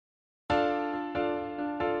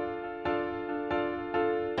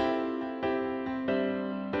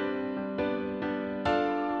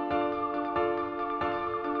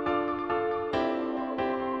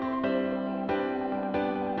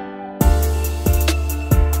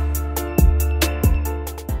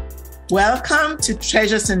Welcome to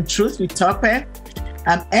Treasures and Truth with Tope.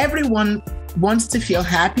 Everyone wants to feel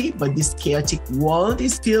happy, but this chaotic world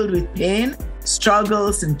is filled with pain,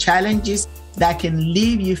 struggles, and challenges that can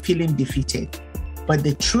leave you feeling defeated. But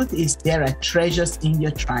the truth is there are treasures in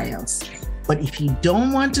your trials. But if you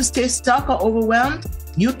don't want to stay stuck or overwhelmed,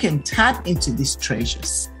 you can tap into these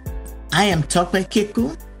treasures. I am Tope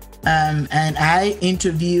Keku, and I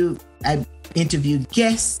interview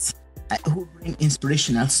guests who bring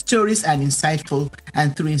inspirational stories and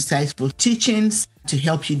through insightful teachings to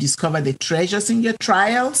help you discover the treasures in your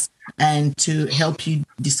trials and to help you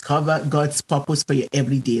discover God's purpose for your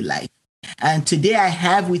everyday life. And today I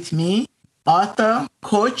have with me author,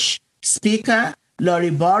 coach, speaker,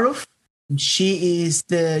 Lori Boruff. She is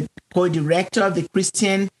the co-director of the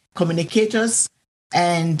Christian Communicators,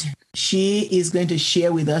 and she is going to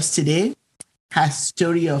share with us today God's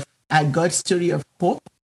story of hope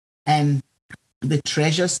and the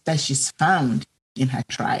treasures that she's found in her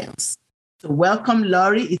trials. So welcome,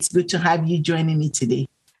 Lori. It's good to have you joining me today.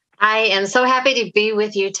 I am so happy to be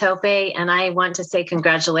with you, Tope, and I want to say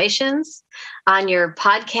congratulations on your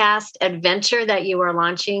podcast adventure that you are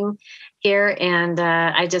launching here. And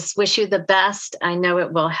I just wish you the best. I know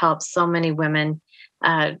it will help so many women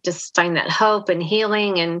just find that hope and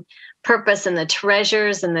healing and purpose and the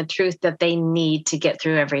treasures and the truth that they need to get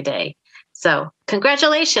through every day. So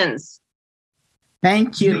congratulations.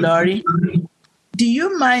 Thank you, Lori. Do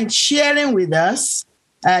you mind sharing with us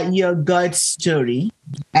your God story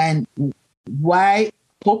and why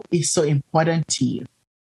hope is so important to you?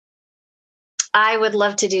 I would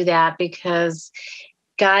love to do that because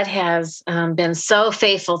God has been so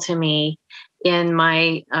faithful to me in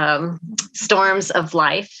my storms of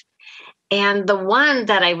life. And the one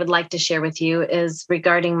that I would like to share with you is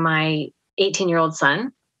regarding my 18-year-old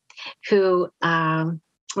son, who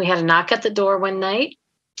we had a knock at the door one night,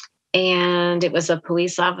 and it was a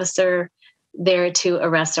police officer there to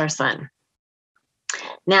arrest our son.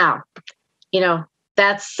 Now,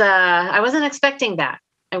 that's, I wasn't expecting that.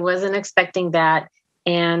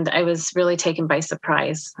 And I was really taken by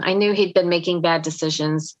surprise. I knew he'd been making bad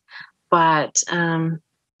decisions, but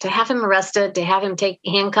to have him arrested, to have him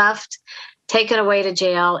handcuffed, taken away to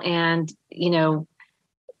jail, and,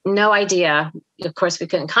 no idea. Of course, we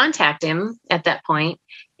couldn't contact him at that point,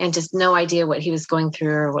 and just no idea what he was going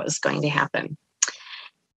through or what was going to happen.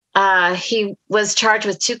 He was charged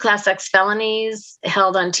with 2 Class X felonies,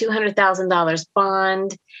 held on $200,000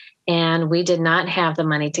 bond, and we did not have the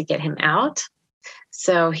money to get him out.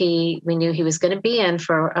 So we knew he was going to be in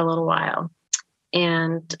for a little while.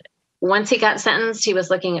 And once he got sentenced, he was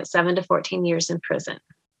looking at 7 to 14 years in prison.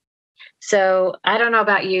 So I don't know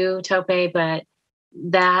about you, Tope, but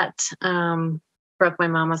that broke my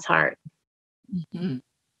mama's heart. Mm-hmm.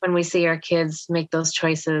 When we see our kids make those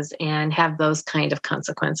choices and have those kind of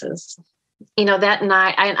consequences. That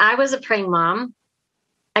night, I was a praying mom.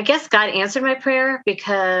 I guess God answered my prayer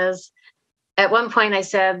because at one point I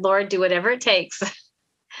said, Lord, do whatever it takes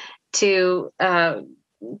to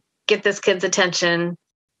get this kid's attention,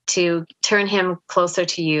 to turn him closer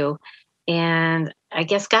to you. And I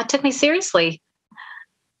guess God took me seriously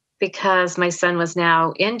because my son was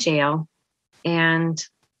now in jail and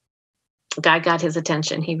God got his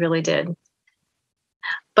attention. He really did.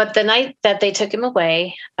 But the night that they took him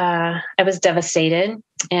away, I was devastated.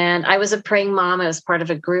 And I was a praying mom. I was part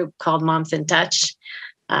of a group called Moms in Touch.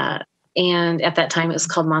 And at that time, it was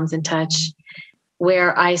called Moms in Touch,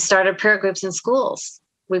 where I started prayer groups in schools.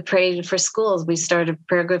 We prayed for schools. We started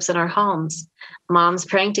prayer groups in our homes, moms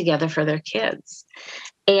praying together for their kids.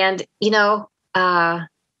 And,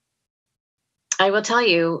 I will tell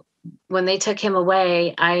you, when they took him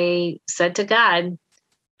away, I said to God,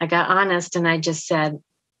 I got honest, and I just said,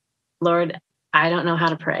 Lord, I don't know how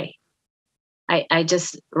to pray. I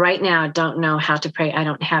just right now don't know how to pray. I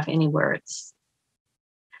don't have any words.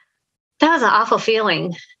 That was an awful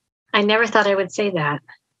feeling. I never thought I would say that.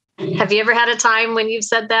 Have you ever had a time when you've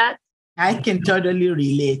said that? I can totally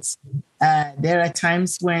relate. There are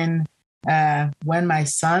times when my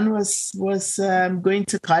son was going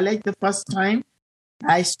to college the first time,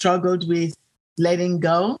 I struggled with letting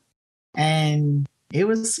go, and it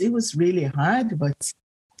was really hard. But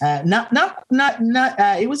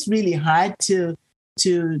it was really hard to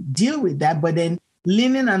deal with that. But then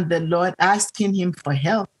leaning on the Lord, asking Him for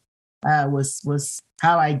help, was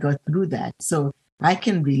how I got through that. So I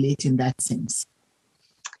can relate in that sense.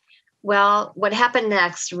 Well, what happened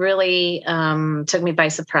next really took me by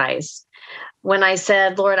surprise. When I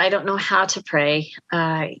said, Lord, I don't know how to pray,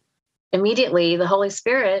 immediately the Holy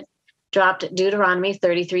Spirit dropped Deuteronomy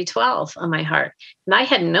 33:12 on my heart. And I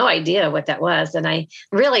had no idea what that was. And I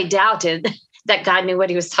really doubted that God knew what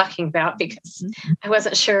he was talking about, because I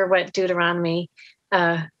wasn't sure what Deuteronomy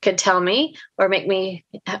could tell me or make me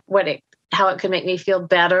how it could make me feel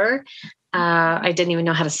better. I didn't even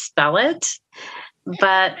know how to spell it,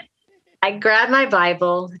 but I grabbed my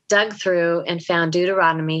Bible, dug through, and found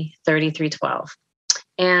Deuteronomy 33:12.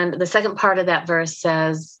 And the second part of that verse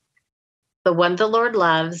says, "The one the Lord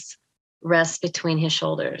loves rests between his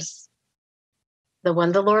shoulders." The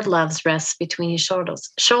one the Lord loves rests between his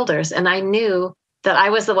shoulders. And I knew that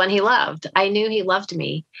I was the one he loved. I knew he loved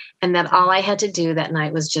me, and that all I had to do that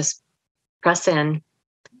night was just press in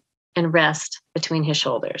and rest between his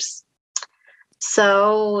shoulders.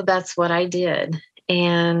 So that's what I did.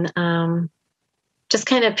 And just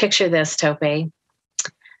kind of picture this, Tope,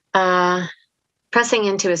 pressing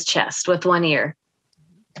into his chest with one ear,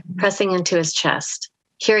 pressing into his chest,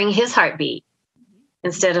 hearing his heartbeat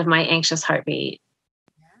instead of my anxious heartbeat.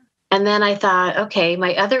 And then I thought, okay,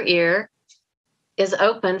 my other ear is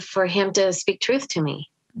open for him to speak truth to me.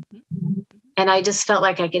 And I just felt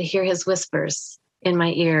like I could hear his whispers in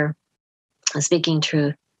my ear, speaking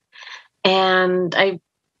truth. And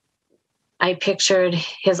I pictured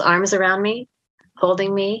his arms around me,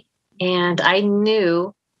 holding me. And I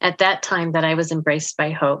knew at that time that I was embraced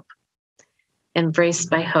by hope. And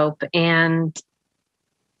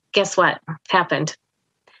guess what happened?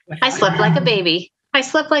 I slept like a baby. I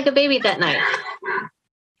slept like a baby that night.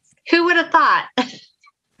 Who would have thought?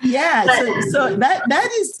 Yeah, so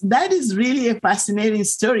that is really a fascinating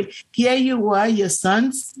story. Here you are, your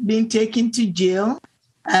son's being taken to jail,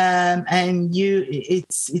 and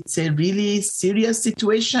it's a really serious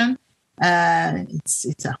situation.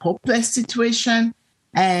 It's a hopeless situation,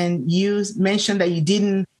 and you mentioned that you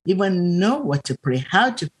didn't even know what to pray,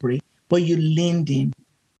 how to pray, but you leaned in.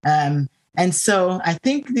 And so I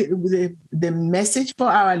think the message for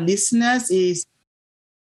our listeners is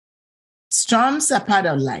storms are part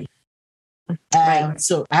of life. Right.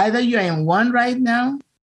 So either you're in one right now,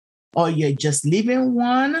 or you're just living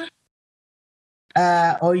one,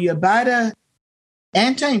 or you're about to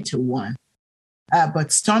enter into one.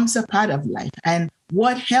 But storms are part of life. And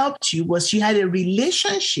what helped you was you had a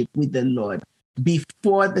relationship with the Lord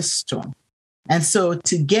before the storm. And so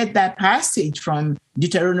to get that passage from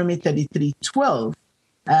Deuteronomy 33:12,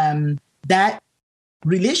 that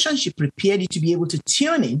relationship prepared you to be able to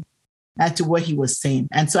tune in to what he was saying.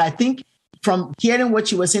 And so I think from hearing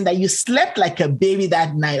what you were saying, that you slept like a baby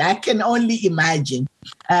that night, I can only imagine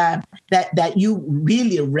that you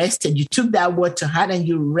really rested. You took that word to heart and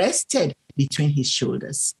you rested between his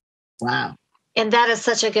shoulders. Wow. And that is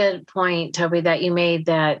such a good point, Tope, that you made,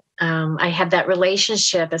 that I had that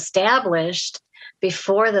relationship established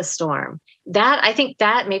before the storm. I think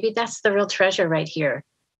that maybe that's the real treasure right here,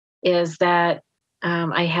 is that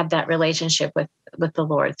I had that relationship with the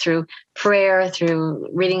Lord through prayer, through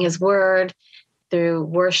reading his word, through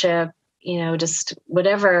worship, just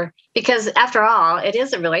whatever. Because after all, it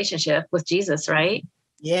is a relationship with Jesus, right?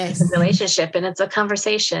 Yes. It's a relationship, and it's a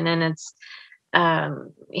conversation, and it's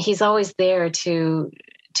he's always there to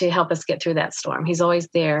help us get through that storm. He's always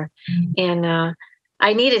there. And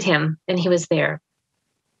I needed him, and he was there.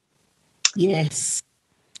 Yes.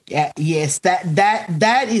 Yeah, yes,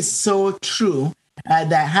 that is so true.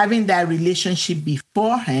 That having that relationship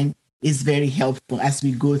beforehand is very helpful as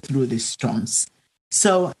we go through the storms.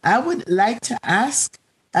 So I would like to ask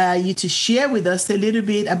you to share with us a little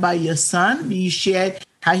bit about your son. You shared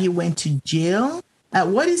how he went to jail.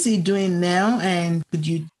 What is he doing now? And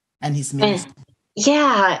his ministry?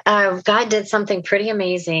 Yeah, God did something pretty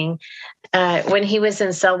amazing when he was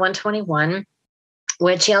in cell 121,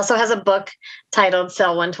 which he also has a book titled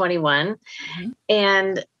Cell 121. Mm-hmm.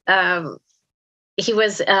 And he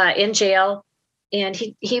was in jail, and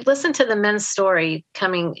he listened to the men's story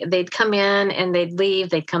coming. They'd come in and they'd leave,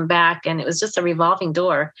 they'd come back, and it was just a revolving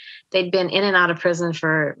door. They'd been in and out of prison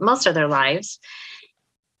for most of their lives.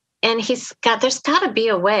 And there's got to be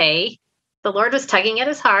a way. The Lord was tugging at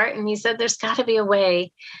his heart, and he said, there's got to be a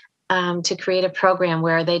way to create a program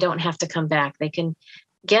where they don't have to come back. They can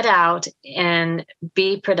get out and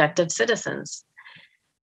be productive citizens.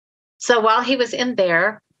 So while he was in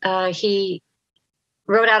there, he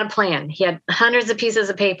wrote out a plan. He had hundreds of pieces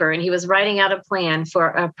of paper, and he was writing out a plan for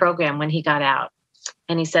a program when he got out.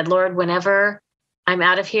 And he said, Lord, whenever I'm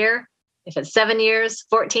out of here, if it's 7 years,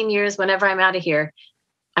 14 years, whenever I'm out of here,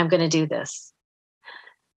 I'm going to do this.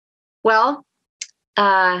 Well,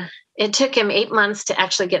 it took him 8 months to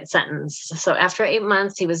actually get sentenced. So after 8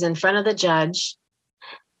 months, he was in front of the judge,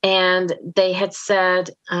 And they had said,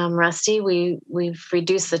 Rusty, we've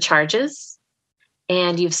reduced the charges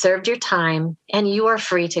and you've served your time and you are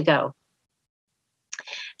free to go.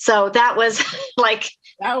 So that was like,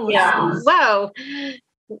 whoa.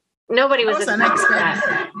 Nobody was expecting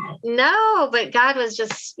that. No, but God was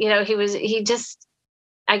just,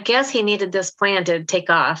 I guess he needed this plan to take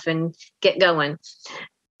off and get going.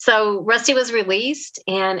 So Rusty was released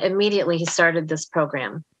and immediately he started this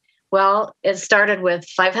program. Well, it started with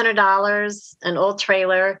 $500, an old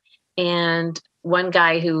trailer, and one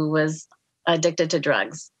guy who was addicted to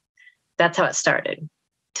drugs. That's how it started.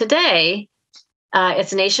 Today,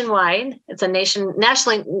 it's nationwide. It's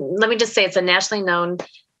nationally, let me just say it's a nationally known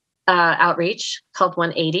outreach called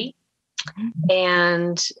 180.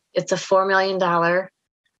 And it's a $4 million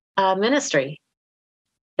ministry.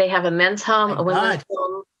 They have a men's home, a women's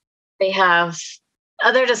home.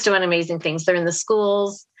 They're just doing amazing things. They're in the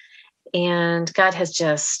schools. And God has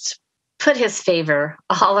just put his favor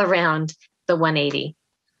all around the 180.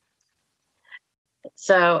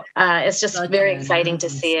 So it's just very exciting to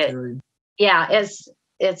see it. Yeah,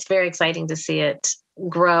 it's very exciting to see it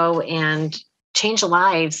grow and change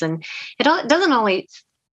lives. And it doesn't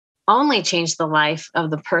only change the life of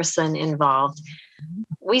the person involved.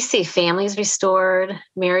 We see families restored,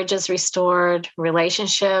 marriages restored,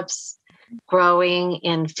 relationships growing,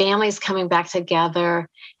 and families coming back together.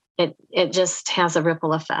 It just has a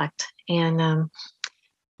ripple effect. And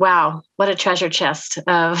wow, what a treasure chest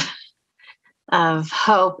of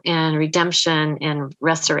hope and redemption and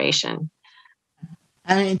restoration.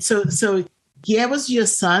 I mean, so here was your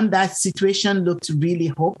son. That situation looked really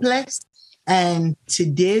hopeless. And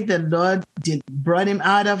today the Lord brought him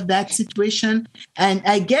out of that situation. And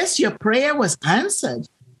I guess your prayer was answered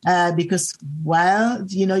because while,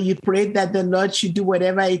 you prayed that the Lord should do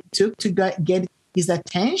whatever it took to get his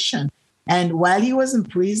attention. And while he was in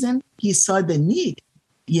prison, he saw the need,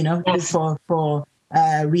 for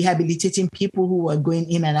rehabilitating people who were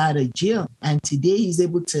going in and out of jail. And today he's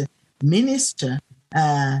able to minister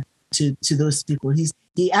to those people.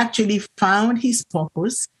 He actually found his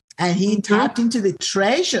purpose and he tapped into the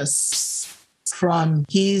treasures from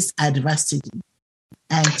his adversity.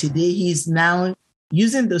 And today he's now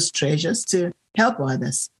using those treasures to help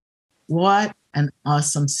others. What an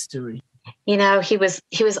awesome story. He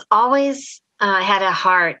was always had a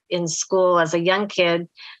heart in school as a young kid,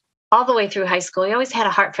 all the way through high school. He always had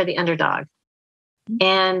a heart for the underdog.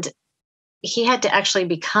 And he had to actually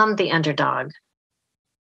become the underdog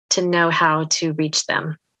to know how to reach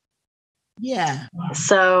them. Yeah.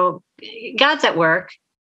 So God's at work.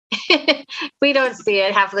 We don't see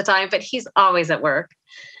it half the time, but he's always at work.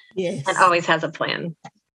 Yes. And always has a plan.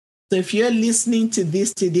 So if you're listening to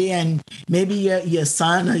this today and maybe your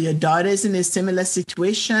son or your daughter is in a similar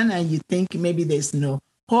situation and you think maybe there's no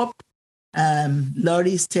hope,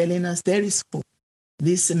 Lori is telling us there is hope.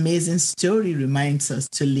 This amazing story reminds us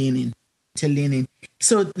to lean in.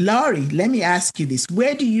 So Lori, let me ask you this.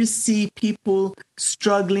 Where do you see people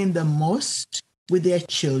struggling the most with their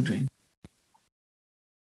children?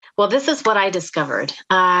 Well, this is what I discovered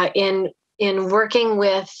in working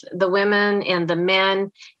with the women and the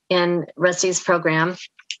men in Rusty's program.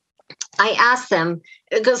 I asked them,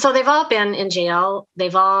 so they've all been in jail.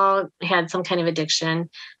 They've all had some kind of addiction,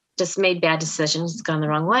 just made bad decisions, gone the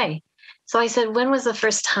wrong way. So I said, when was the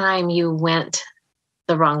first time you went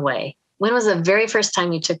the wrong way? When was the very first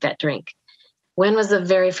time you took that drink? When was the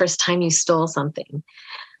very first time you stole something?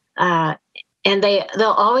 And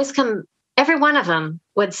they'll always come, every one of them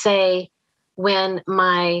would say, when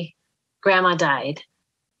my grandma died,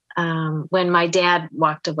 when my dad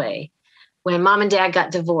walked away, when mom and dad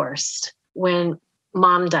got divorced, when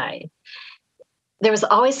mom died. There was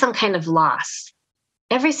always some kind of loss.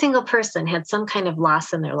 Every single person had some kind of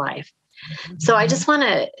loss in their life. So I just want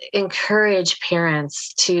to encourage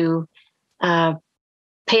parents to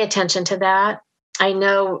pay attention to that. I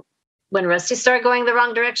know when Rusty started going the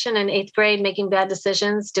wrong direction in 8th grade, making bad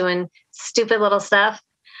decisions, doing stupid little stuff,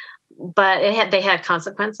 but they had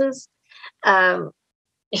consequences.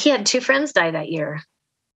 He had 2 friends die that year.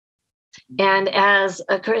 And as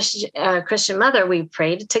a Christian mother, we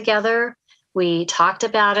prayed together. We talked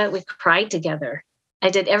about it. We cried together. I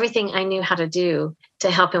did everything I knew how to do to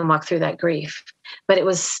help him walk through that grief, but it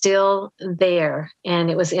was still there. And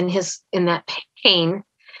it was in that pain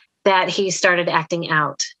that he started acting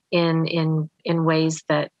out in ways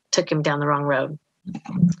that took him down the wrong road.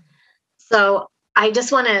 So I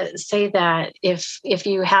just want to say that if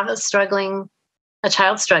you have a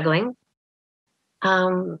child struggling,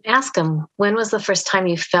 ask them, when was the first time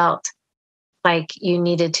you felt like you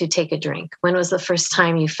needed to take a drink? When was the first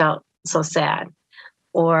time you felt so sad?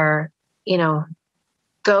 or,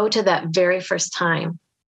 go to that very first time.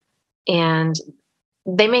 And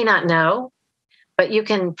they may not know, but you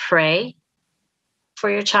can pray for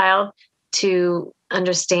your child to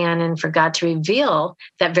understand and for God to reveal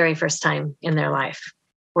that very first time in their life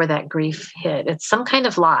where that grief hit. It's some kind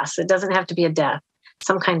of loss. It doesn't have to be a death,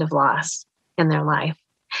 some kind of loss in their life,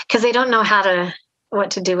 because they don't know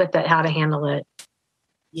what to do with it, how to handle it.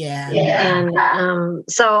 Yeah. And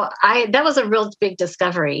so that was a real big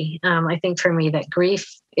discovery, I think, for me, that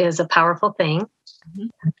grief is a powerful thing.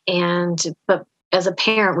 But as a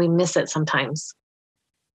parent, we miss it sometimes,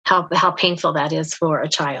 how painful that is for a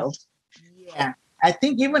child. Yeah. I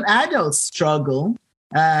think even adults struggle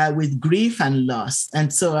with grief and loss.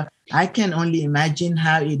 And so I can only imagine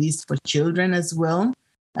how it is for children as well,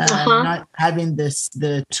 not having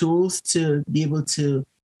the tools to be able to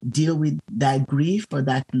deal with that grief or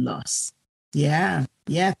that loss. Yeah.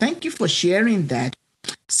 Thank you for sharing that.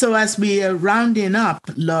 So as we are rounding up,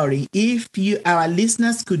 Lori, if our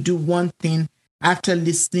listeners could do one thing after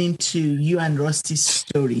listening to you and Rusty's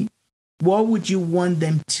story, what would you want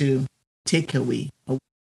them to take away?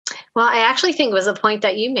 Well, I actually think it was a point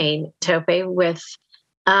that you made, Tope, with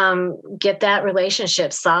get that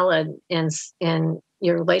relationship solid in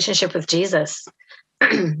your relationship with Jesus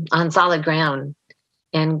on solid ground,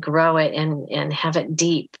 and grow it and have it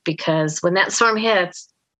deep, because when that storm hits,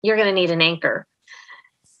 you're going to need an anchor,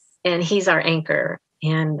 and he's our anchor.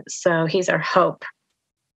 And so he's our hope,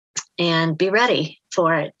 and be ready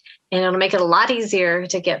for it. And it'll make it a lot easier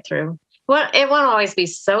to get through. Well, it won't always be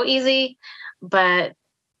so easy, but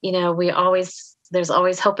there's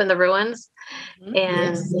always hope in the ruins.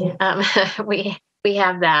 And we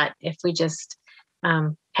have that if we just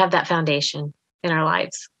have that foundation in our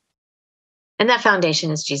lives. And that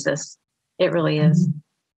foundation is Jesus. It really is.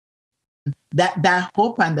 That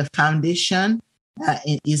hope and the foundation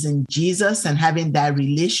is in Jesus, and having that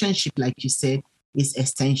relationship, like you said, is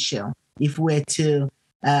essential if we're to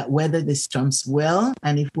weather the storms well,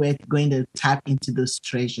 and if we're going to tap into those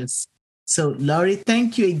treasures. So, Lori,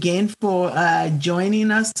 thank you again for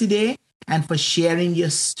joining us today and for sharing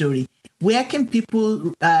your story. Where can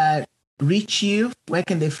people reach you? Where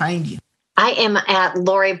can they find you? I am at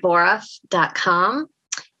loriboruff.com.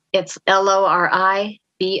 It's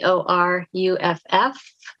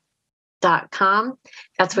LORIBORUFF.com.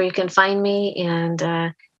 That's where you can find me.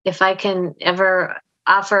 And if I can ever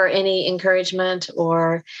offer any encouragement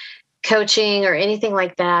or coaching or anything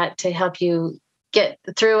like that to help you get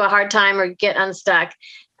through a hard time or get unstuck,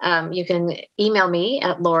 you can email me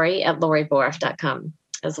at lori@loriboruff.com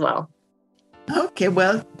as well. Okay,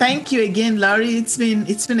 well, thank you again, Lori. It's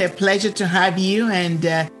been a pleasure to have you,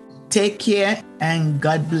 and take care, and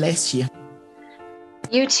God bless you.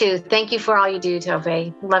 You too. Thank you for all you do,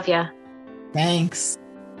 Tope. Love you. Thanks.